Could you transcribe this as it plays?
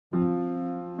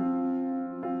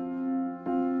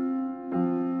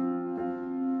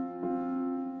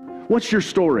What's your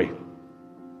story?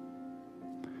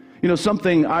 You know,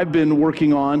 something I've been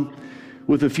working on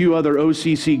with a few other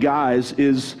OCC guys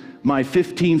is my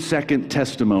 15-second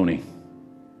testimony.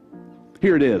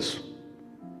 Here it is.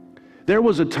 There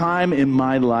was a time in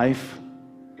my life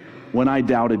when I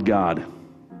doubted God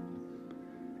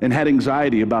and had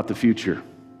anxiety about the future.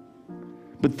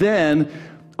 But then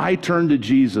I turned to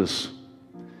Jesus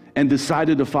and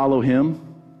decided to follow him.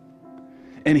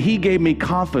 And he gave me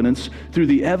confidence through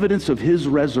the evidence of his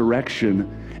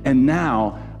resurrection. And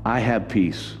now I have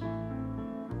peace.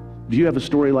 Do you have a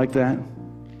story like that?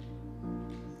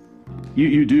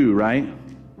 You do, right?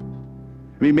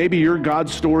 I mean, maybe your God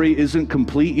story isn't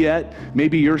complete yet.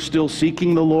 Maybe you're still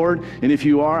seeking the Lord. And if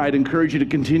you are, I'd encourage you to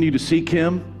continue to seek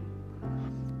him.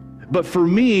 But for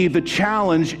me, the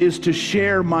challenge is to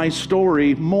share my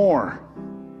story more.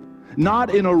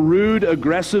 Not in a rude,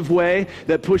 aggressive way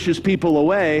that pushes people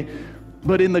away,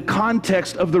 but in the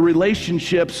context of the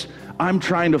relationships I'm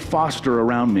trying to foster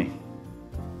around me.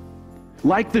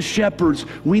 Like the shepherds,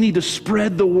 we need to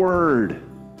spread the word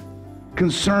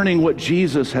concerning what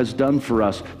Jesus has done for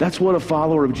us. That's what a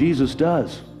follower of Jesus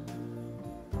does.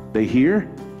 They hear,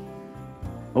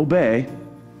 obey,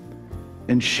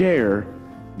 and share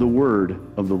the word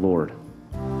of the Lord.